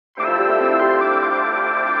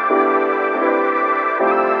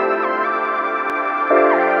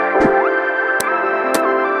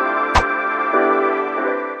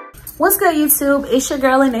What's good, YouTube? It's your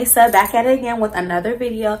girl Lanasa back at it again with another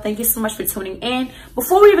video. Thank you so much for tuning in.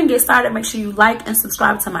 Before we even get started, make sure you like and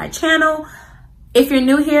subscribe to my channel. If you're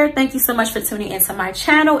new here, thank you so much for tuning into my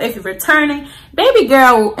channel. If you're returning, baby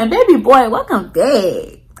girl and baby boy, welcome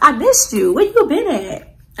back. I missed you. Where you been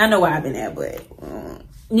at? I know where I've been at, but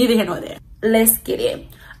neither here nor there. Let's get it.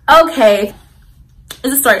 Okay,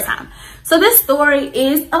 it's a story time. So this story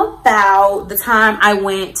is about the time I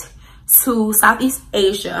went to Southeast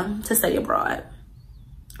Asia to study abroad,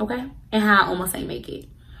 okay, and how I almost ain't make it.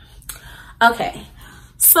 Okay,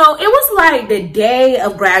 so it was like the day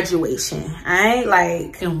of graduation. I ain't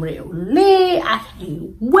like, I'm real lit. I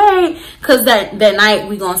can't wait, cause that night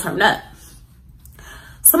we gonna turn up.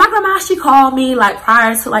 So my grandma, she called me like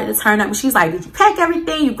prior to like the turn up, and she's like, "Did you pack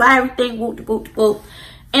everything? You got everything?" Whoop, whoop, whoop.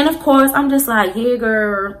 And of course, I'm just like, "Yeah,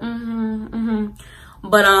 girl."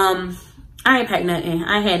 But I ain't packed nothing.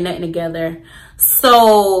 I had nothing together.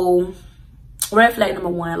 So red flag number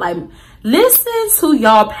one, like, listen to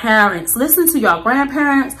y'all parents, listen to y'all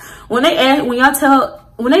grandparents. When they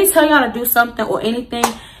tell y'all to do something or anything, it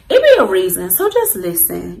be a reason. So just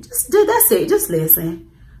listen. That's it. Just listen.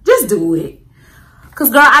 Just do it. Cause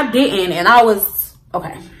girl, I didn't, and I was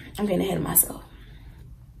okay. I'm getting ahead of myself.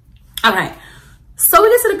 All right. So we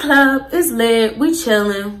get to the club. It's lit. We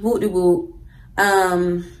chilling. Whoop de whoop.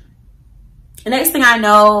 The next thing I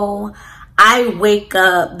know, I wake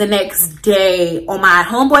up the next day on my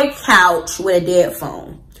homeboy couch with a dead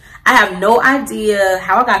phone. I have no idea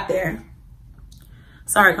how I got there.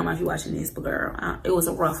 Sorry, come on if you're watching this, but girl, it was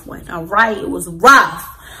a rough one. All right, it was rough.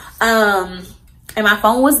 And my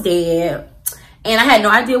phone was dead, and I had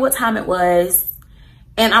no idea what time it was.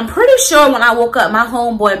 And I'm pretty sure when I woke up, my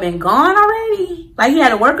homeboy been gone already. Like he had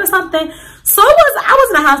to work or something. So I was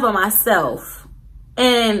in the house by myself,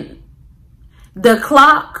 and the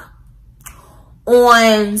clock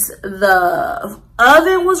on the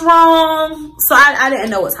oven was wrong. So I didn't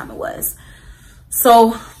know what time it was.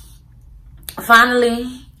 So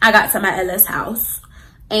finally I got to my LS house.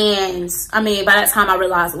 And I mean, by that time I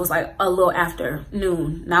realized it was like a little after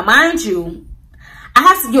noon. Now, mind you, I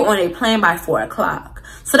have to get on a plane by 4 o'clock.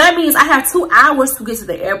 So that means I have 2 hours to get to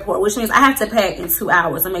the airport, which means I have to pack in 2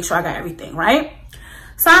 hours and make sure I got everything, right?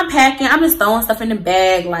 So I'm packing, I'm just throwing stuff in the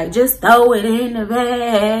bag, like just throw it in the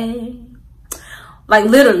bag. Like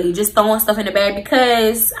literally just throwing stuff in the bag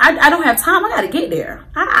because I don't have time. I gotta get there.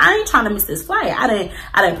 I ain't trying to miss this flight. I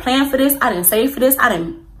didn't plan for this. I didn't save for this.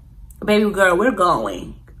 Baby girl, we're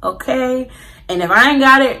going, okay? And if I ain't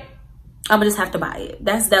got it, I'm gonna just have to buy it.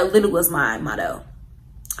 That literally was my motto.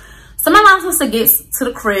 So my mom's supposed to get to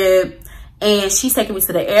the crib and she's taking me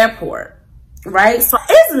to the airport, right? So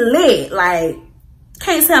it's lit, like,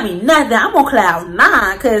 can't tell me nothing. I'm on cloud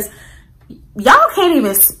 9 because y'all can't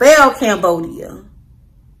even spell Cambodia.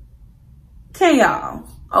 Can y'all?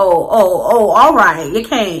 Oh, all right. You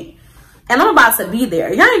can't. And I'm about to be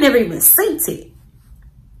there. Y'all ain't never even synced it.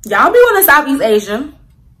 Y'all be going to Southeast Asia.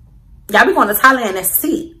 Y'all be going to Thailand and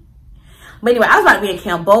see. But anyway, I was about to be in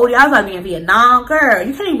Cambodia. I was about to be in Vietnam. Girl,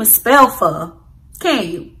 you can't even spell pho. Can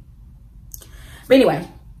you? But anyway.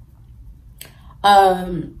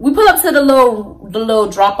 We pull up to the little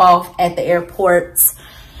drop off at the airport,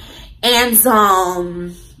 and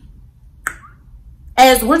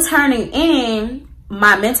as we're turning in,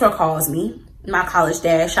 my mentor calls me, my college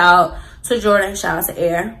dad. Shout out to Jordan, shout out to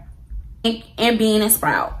Air and Bean and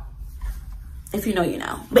Sprout. If you know, you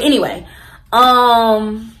know. But anyway,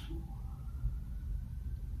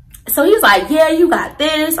 so he's like, "Yeah, you got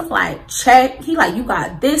this." I'm like, "Check." He like, "You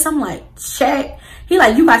got this." I'm like, "Check." He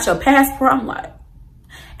like, "You got your passport?" I'm like,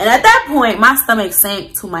 and at that point, my stomach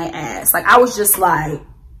sank to my ass. Like, I was just like,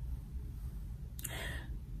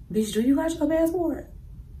 "Bitch, do you got your passport?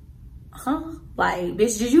 Huh? Like,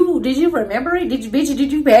 bitch, did you remember it? Did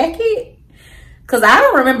you pack it? Cause I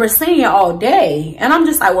don't remember seeing it all day." And I'm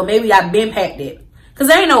just like, well, maybe I've been packed it. Cause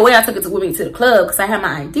there ain't no way I took it with me to the club cause I had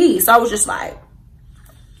my ID. So I was just like,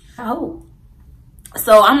 I hope.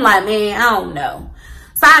 So I'm like, man, I don't know.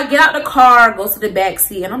 So I get out the car, go to the back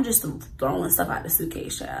seat, and I'm just throwing stuff out the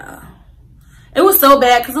suitcase, child. It was so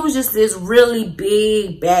bad because it was just this really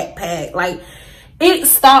big backpack. Like, it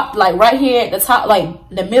stopped like right here at the top, like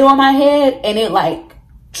the middle of my head, and it like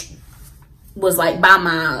was like by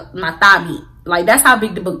my thigh meat. Like, that's how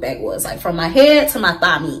big the book bag was, like from my head to my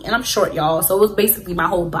thigh meat. And I'm short, y'all, so it was basically my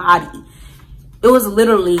whole body. It was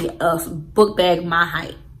literally a book bag my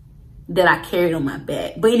height that I carried on my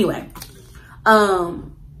back. But anyway,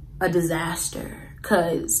 a disaster,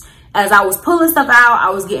 because as I was pulling stuff out,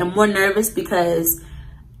 I was getting more nervous because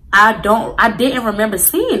I didn't remember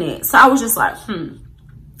seeing it. So I was just like,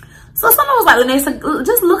 So someone was like, Lanasa,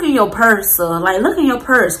 just look in your purse, sir. Like, look in your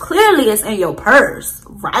purse. Clearly it's in your purse,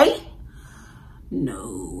 right?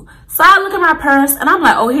 No. So I look at my purse and I'm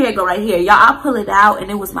like, oh, here it go right here. Y'all, I pull it out and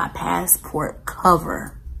it was my passport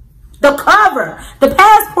cover. The cover. The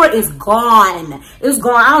passport is gone. It's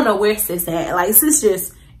gone. I don't know where sis at. Like, sis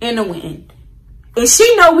just in the wind. And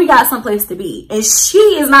she know we got someplace to be. And she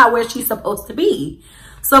is not where she's supposed to be.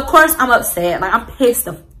 So, of course, I'm upset. Like, I'm pissed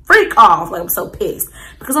the freak off. Like, I'm so pissed.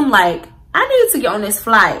 Because I'm like, I need to get on this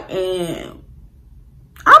flight. And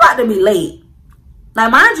I'm about to be late.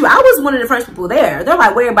 Like, mind you, I was one of the first people there. They're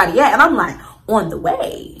like, where everybody at? And I'm like, on the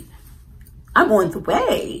way. I'm on the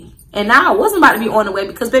way. And now I wasn't about to be on the way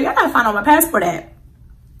because, baby, I gotta find out my passport at.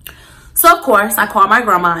 So, of course, I call my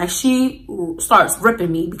grandma and she starts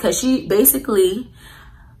ripping me because she basically,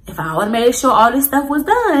 if I would have made sure all this stuff was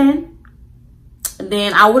done,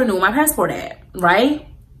 then I would have knew my passport at, right?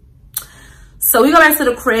 So we go back to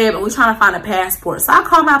the crib and we're trying to find a passport. So I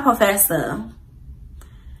call my professor and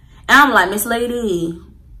I'm like, Miss Lady,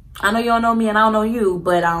 I know you don't know me and I don't know you,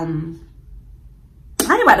 but I ain't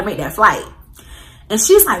about to make that flight. And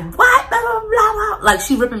she's like, what? Blah, blah, blah, blah. Like,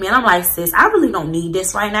 she ripping me. And I'm like, sis, I really don't need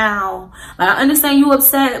this right now. Like, I understand you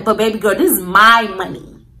upset, but baby girl, this is my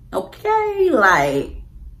money. Okay? Like,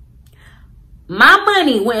 my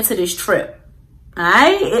money went to this trip. All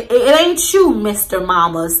right? It ain't you, Mr.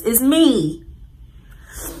 Mamas. It's me.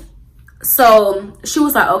 So she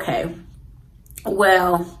was like, okay.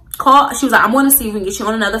 Well, call. She was like, I'm going to see if we can get you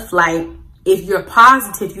on another flight. If you're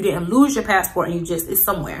positive you didn't lose your passport and it's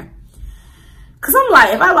somewhere. Because I'm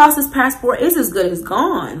like, if I lost this passport, it's as good as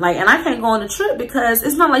gone. Like, and I can't go on the trip because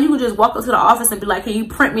it's not like you can just walk up to the office and be like, can you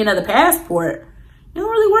print me another passport? It don't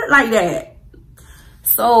really work like that.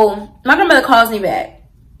 So my grandmother calls me back.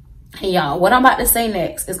 And y'all, what I'm about to say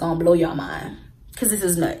next is going to blow your mind. Because this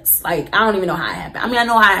is nuts. Like, I don't even know how it happened. I mean, I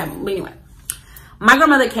know how it happened. But anyway, my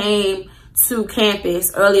grandmother came to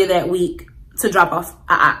campus earlier that week to drop off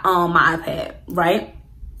my iPad, right?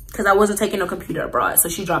 Because I wasn't taking no computer abroad. So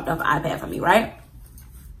she dropped off an iPad for me, right?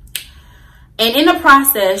 And in the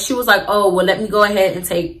process, she was like, oh, well, let me go ahead and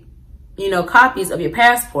take, copies of your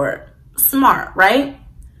passport. Smart, right?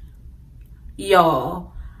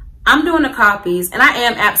 Y'all, I'm doing the copies and I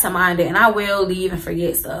am absent-minded and I will leave and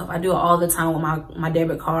forget stuff. I do it all the time with my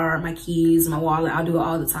debit card, my keys, my wallet. I'll do it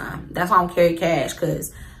all the time. That's why I don't carry cash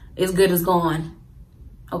because it's good as gone.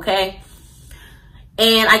 Okay?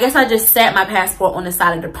 And I guess I just sat my passport on the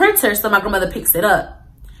side of the printer so my grandmother picks it up.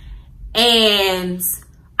 And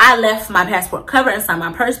I left my passport cover inside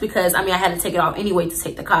my purse because, I had to take it off anyway to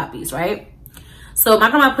take the copies, right? So my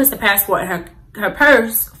grandma puts the passport in her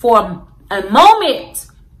purse for a moment.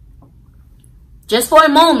 Just for a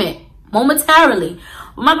moment. Momentarily.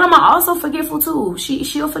 But my grandma also forgetful too.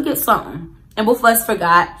 She'll forget something. And both of us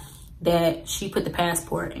forgot that she put the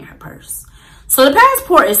passport in her purse. So the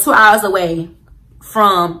passport is 2 hours away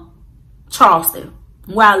from Charleston,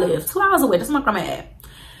 where I live. 2 hours away. That's my grandma at.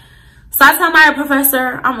 So I tell my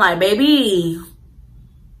professor, I'm like, baby,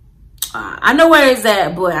 I know where it's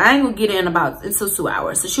at, but I ain't gonna get in until 2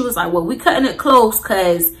 hours. So she was like, well, we cutting it close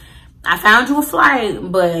because I found you a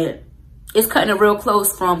flight, but it's cutting it real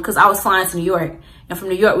close because I was flying to New York, and from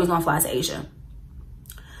New York we was gonna fly to Asia.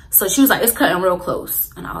 So she was like, it's cutting real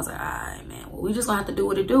close. And I was like, all right, man, well, we just gonna have to do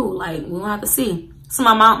what it do. Like, we gonna have to see. So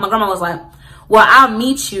my grandma was like, well, I'll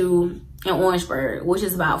meet you in Orangeburg, which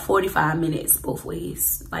is about 45 minutes both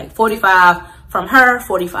ways. Like 45 from her,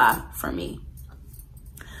 45 from me.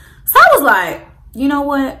 So I was like, you know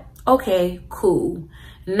what? Okay, cool.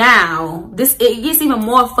 Now, it gets even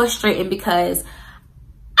more frustrating because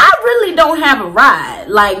I really don't have a ride.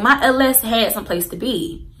 Like, my LS had someplace to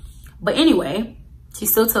be. But anyway, she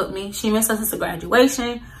still took me. She missed us since the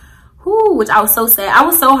graduation. Which I was so sad. I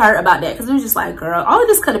was so hurt about that because it was just like, girl, all of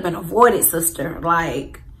this could have been avoided, sister.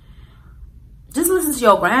 Like, just listen to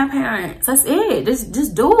your grandparents. That's it.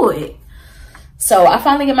 Just do it. So I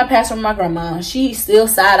finally get my passport from my grandma. She still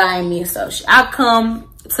side-eyeing me. So I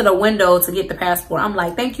come to the window to get the passport. I'm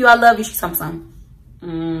like, thank you. I love you. She's something.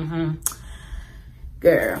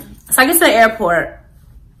 Girl. So I get to the airport.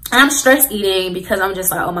 I'm stress eating because I'm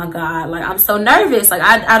just like, oh my God, like I'm so nervous. Like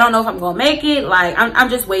I don't know if I'm gonna make it. Like I'm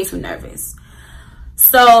just way too nervous.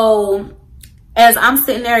 So as I'm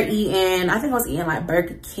sitting there eating, I think I was eating like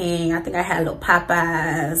Burger King. I think I had a little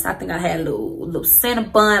Popeyes. I think I had a little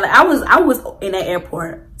Cinnabon. Like I was in that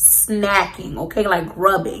airport snacking, okay, like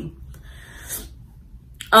grubbing.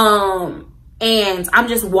 And I'm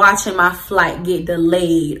just watching my flight get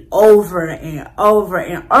delayed over and over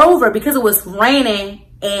and over because it was raining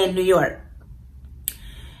in New York.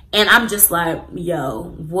 And I'm just like, yo,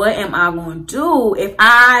 what am I going to do if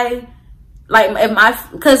I,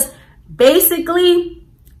 because basically,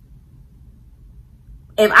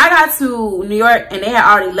 if I got to New York and they had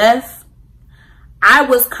already left, I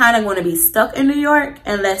was kind of going to be stuck in New York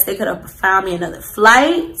unless they could have found me another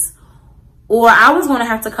flight, or I was going to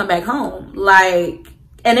have to come back home. Like,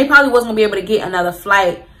 and they probably wasn't going to be able to get another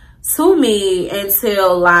flight to me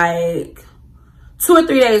until like 2 or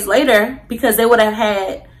 3 days later, because they would have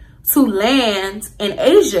had to land in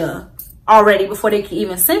Asia already before they could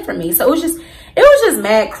even send for me. So it was just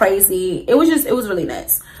mad crazy. It was really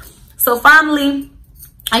nuts. So finally,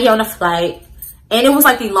 I get on a flight, and it was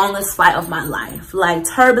like the longest flight of my life. Like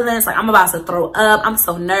turbulence, like I'm about to throw up. I'm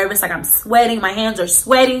so nervous, like I'm sweating. My hands are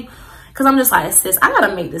sweating. Cause I'm just like, sis, I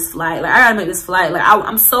gotta make this flight. Like I gotta make this flight. Like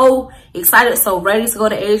I'm so excited, so ready to go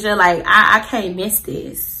to Asia. Like I can't miss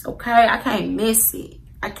this. Okay, I can't miss it.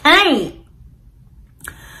 I can't.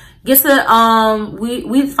 Get to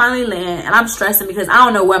we finally land, and I'm stressing because I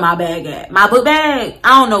don't know where my bag at. My book bag, I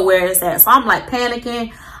don't know where it's at. So I'm like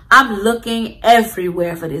panicking. I'm looking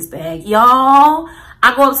everywhere for this bag, y'all.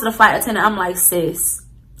 I go up to the flight attendant. I'm like, sis,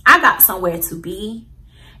 I got somewhere to be,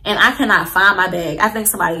 and I cannot find my bag. I think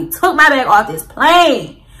somebody took my bag off this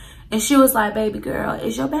plane. And she was like, baby girl,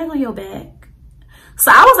 is your bag on your bag?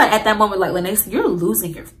 So I was like, at that moment, like, Lanasa, you're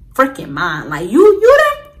losing your freaking mind. Like, you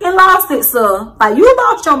done lost it, sir. Like, you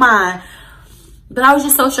lost your mind. But I was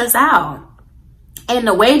just so stressed out. And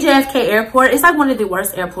the way JFK airport, it's like one of the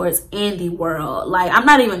worst airports in the world. Like, I'm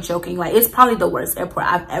not even joking. Like, it's probably the worst airport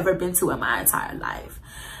I've ever been to in my entire life.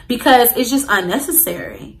 Because it's just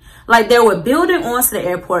unnecessary. Like, they were building onto the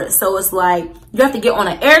airport. So it's like, you have to get on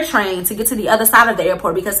an air train to get to the other side of the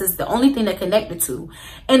airport, because it's the only thing they're connected to.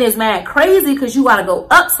 And it's mad crazy because you got to go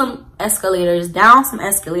up some escalators, down some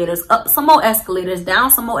escalators, up some more escalators, down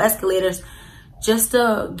some more escalators, just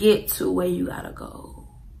to get to where you got to go.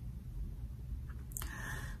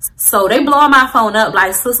 So they blowing my phone up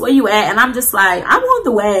like, sis, where you at? And I'm just like, I'm on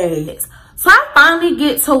the way. So I finally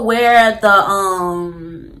get to where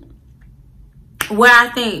where I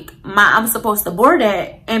think I'm supposed to board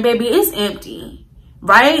at, and baby, it's empty,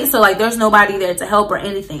 right? So like, there's nobody there to help or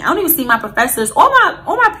anything. I don't even see my professors or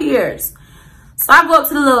my peers. So I go up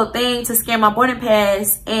to the little thing to scan my boarding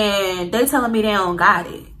pass, and they telling me they don't got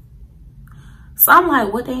it. So I'm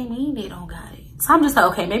like, what they mean they don't got it? So I'm just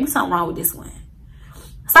like, okay, maybe something wrong with this one.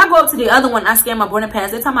 So I go up to the other one, I scan my boarding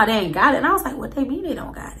pass, they talking about they ain't got it. And I was like, what they mean they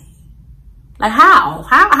don't got it? Like, how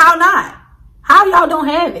not? How y'all don't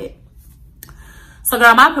have it? So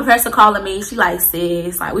girl, my professor calling me, she like,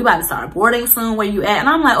 sis, like, we about to start boarding soon, where you at? And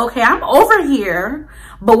I'm like, okay, I'm over here,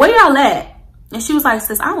 but where y'all at? And she was like,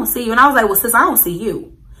 sis, I don't see you. And I was like, well, sis, I don't see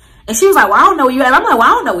you. And she was like, well, I don't know where you at. I'm like, well,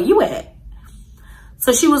 I don't know where you at.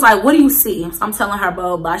 So she was like, what do you see? So I'm telling her,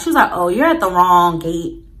 blah, blah. She was like, oh, you're at the wrong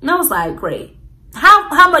gate. And I was like, great.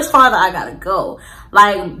 How much farther I gotta go?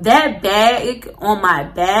 Like, that bag on my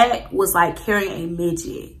back was like carrying a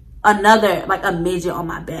midget. Like a midget on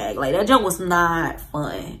my bag. Like, that junk was not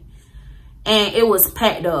fun. And it was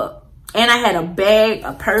packed up. And I had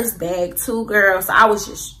a purse bag too, girl. So I was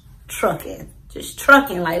just trucking,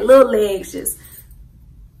 like little legs, it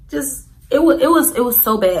was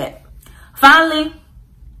so bad. Finally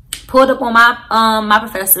pulled up on my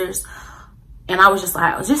professors, and I was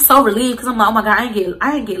just so relieved, because I'm like, oh my god,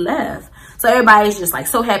 I ain't get left. So everybody's just like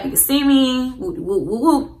so happy to see me. Woo, woo, woo,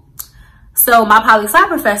 woo. So my poli-sci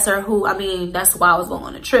professor, who, I mean, that's why I was going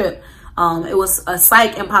on the trip. It was a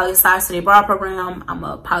psych and poli-sci study abroad program. I'm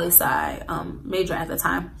a poli-sci major at the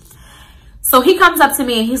time. So he comes up to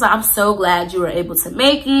me and he's like, I'm so glad you were able to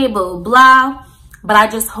make it, blah, blah, blah. But I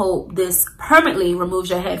just hope this permanently removes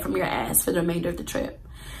your head from your ass for the remainder of the trip.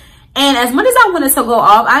 And as much as I wanted to go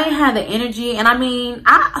off, I didn't have the energy. And I mean,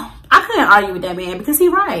 I couldn't argue with that man, because he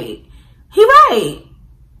right. He right.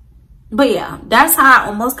 But yeah, that's how I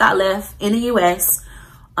almost got left in the U.S.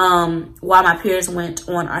 While my peers went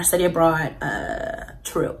on our study abroad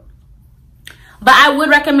trip. But I would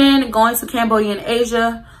recommend going to Cambodia and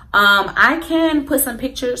Asia. I can put some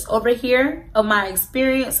pictures over here of my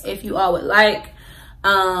experience if you all would like.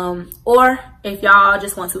 Or if y'all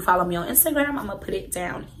just want to follow me on Instagram, I'm gonna put it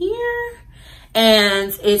down here.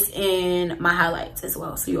 And it's in my highlights as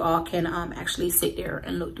well. So you all can actually sit there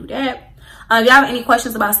and look through that. If y'all have any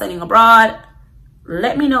questions about studying abroad,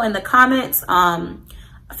 let me know in the comments.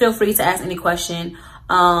 Feel free to ask any question.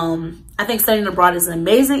 I think studying abroad is an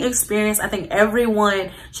amazing experience. I think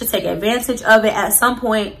everyone should take advantage of it at some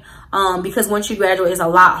point, because once you graduate, it's a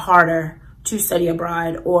lot harder to study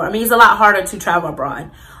abroad, or I mean, it's a lot harder to travel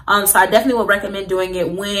abroad. So I definitely would recommend doing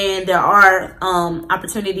it when there are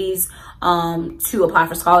opportunities to apply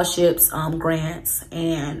for scholarships, grants,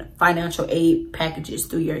 and financial aid packages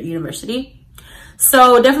through your university.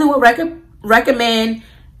 So definitely would recommend.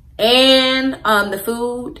 And the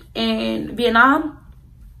food in Vietnam,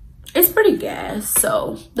 it's pretty gas.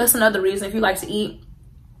 So that's another reason. If you like to eat,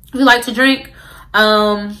 if you like to drink,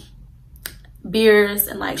 beers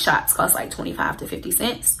and like shots cost like 25 to 50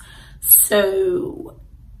 cents. So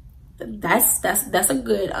that's a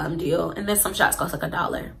good deal. And then some shots cost like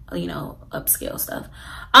 $1, you know, upscale stuff.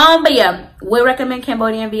 But yeah, would recommend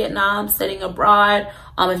Cambodia and Vietnam, studying abroad.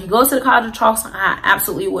 If you go to the College of Charleston, I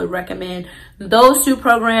absolutely would recommend those two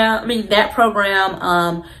programs. I mean, that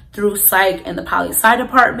program through psych and the poli-sci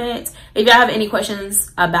department. If y'all have any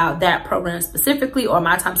questions about that program specifically or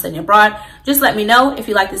my time studying abroad, just let me know. If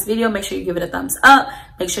you like this video, make sure you give it a thumbs up.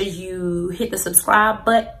 Make sure you hit the subscribe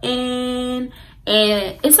button.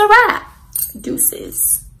 And it's a wrap.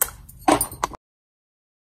 Deuces.